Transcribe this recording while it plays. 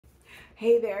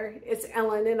Hey there, it's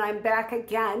Ellen, and I'm back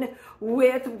again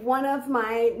with one of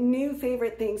my new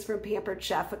favorite things from Pampered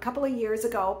Chef. A couple of years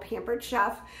ago, Pampered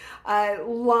Chef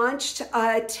launched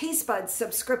a Tastebuds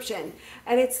subscription,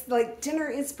 and it's like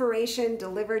dinner inspiration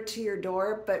delivered to your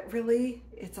door, but really,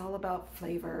 it's all about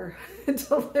flavor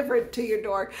delivered to your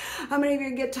door. How many of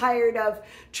you get tired of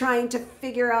trying to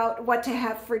figure out what to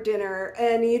have for dinner,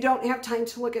 and you don't have time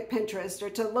to look at Pinterest or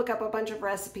to look up a bunch of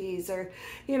recipes or,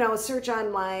 search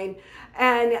online?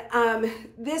 And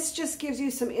this just gives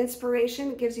you some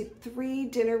inspiration. It gives you 3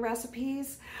 dinner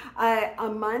recipes a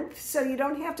month, so you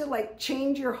don't have to like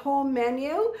change your whole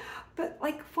menu, but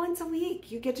like once a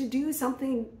week you get to do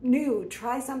something new,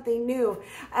 try something new,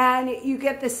 and you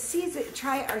get the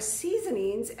try our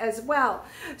seasonings as well.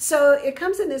 So it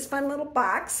comes in this fun little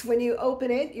box. When you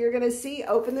open it, you're gonna see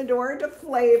open the door to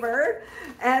flavor,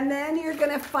 and then you're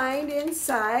gonna find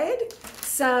inside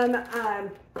some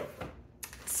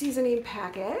seasoning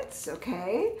packets,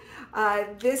 okay?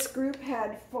 This group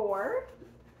had 4,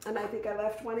 and I think I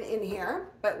left one in here,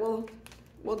 but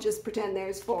we'll just pretend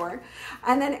there's 4.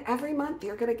 And then every month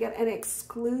you're gonna get an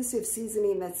exclusive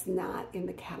seasoning that's not in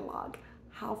the catalog.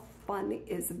 How fun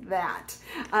is that?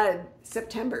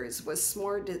 September's was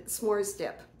s'mores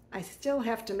dip. I still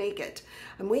have to make it.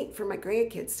 I'm waiting for my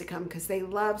grandkids to come because they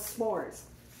love s'mores.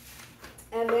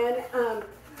 And then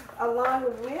along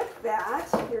with that,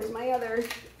 here's my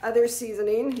other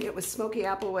seasoning. It was smoky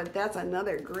applewood. That's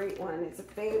another great one. It's a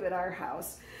fave at our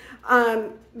house.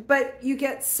 But you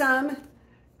get some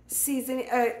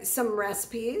some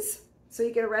recipes. So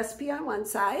you get a recipe on one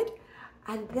side,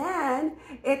 and then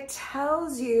it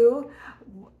tells you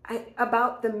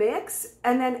about the mix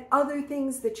and then other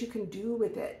things that you can do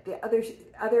with it, the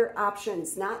other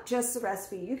options, not just the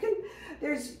recipe.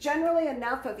 There's generally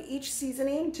enough of each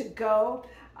seasoning to go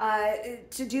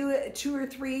to do 2 or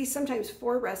 3, sometimes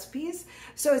 4 recipes.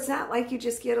 So it's not like you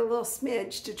just get a little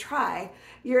smidge to try.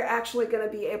 You're actually going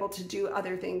to be able to do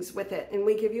other things with it. And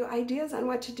we give you ideas on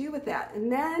what to do with that.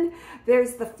 And then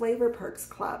there's the Flavor Perks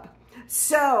Club.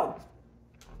 So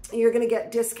you're going to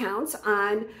get discounts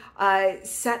on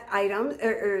set items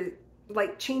or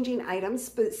like changing items,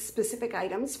 specific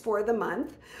items for the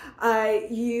month.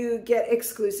 You get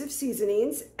exclusive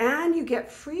seasonings, and you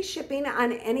get free shipping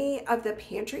on any of the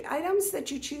pantry items that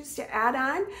you choose to add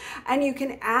on. And you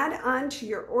can add on to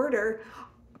your order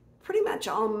pretty much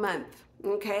all month,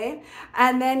 okay?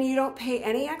 And then you don't pay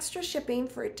any extra shipping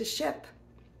for it to ship.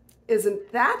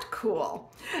 Isn't that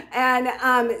cool?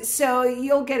 And so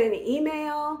you'll get an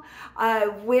email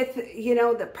with,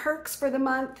 the perks for the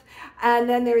month. And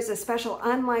then there's a special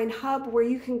online hub where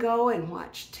you can go and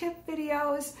watch tip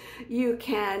videos. You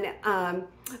can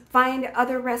find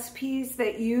other recipes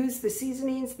that use the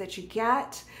seasonings that you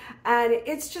get. And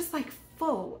it's just like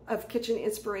full of kitchen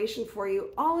inspiration for you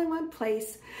all in one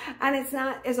place, and it's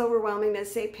not as overwhelming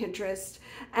as, say, Pinterest.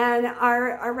 And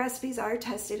our recipes are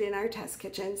tested in our test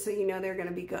kitchen, so you know they're going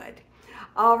to be good.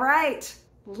 All right,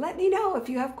 let me know if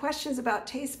you have questions about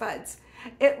Tastebuds.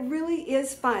 It really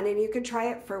is fun, and you can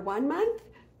try it for 1 month,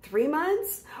 3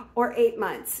 months, or 8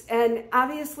 months. And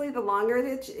obviously the longer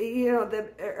that,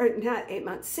 or not 8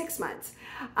 months, 6 months.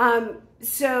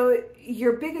 So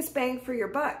your biggest bang for your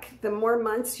buck, the more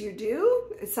months you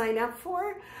do sign up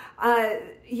for,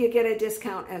 you get a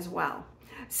discount as well.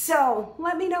 So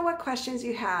let me know what questions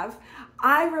you have.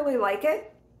 I really like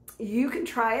it. You can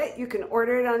try it. You can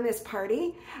order it on this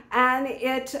party, and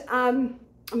it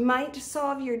might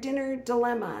solve your dinner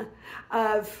dilemma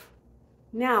of,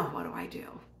 now what do I do?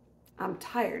 I'm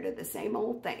tired of the same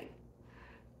old thing.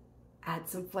 Add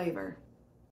some flavor.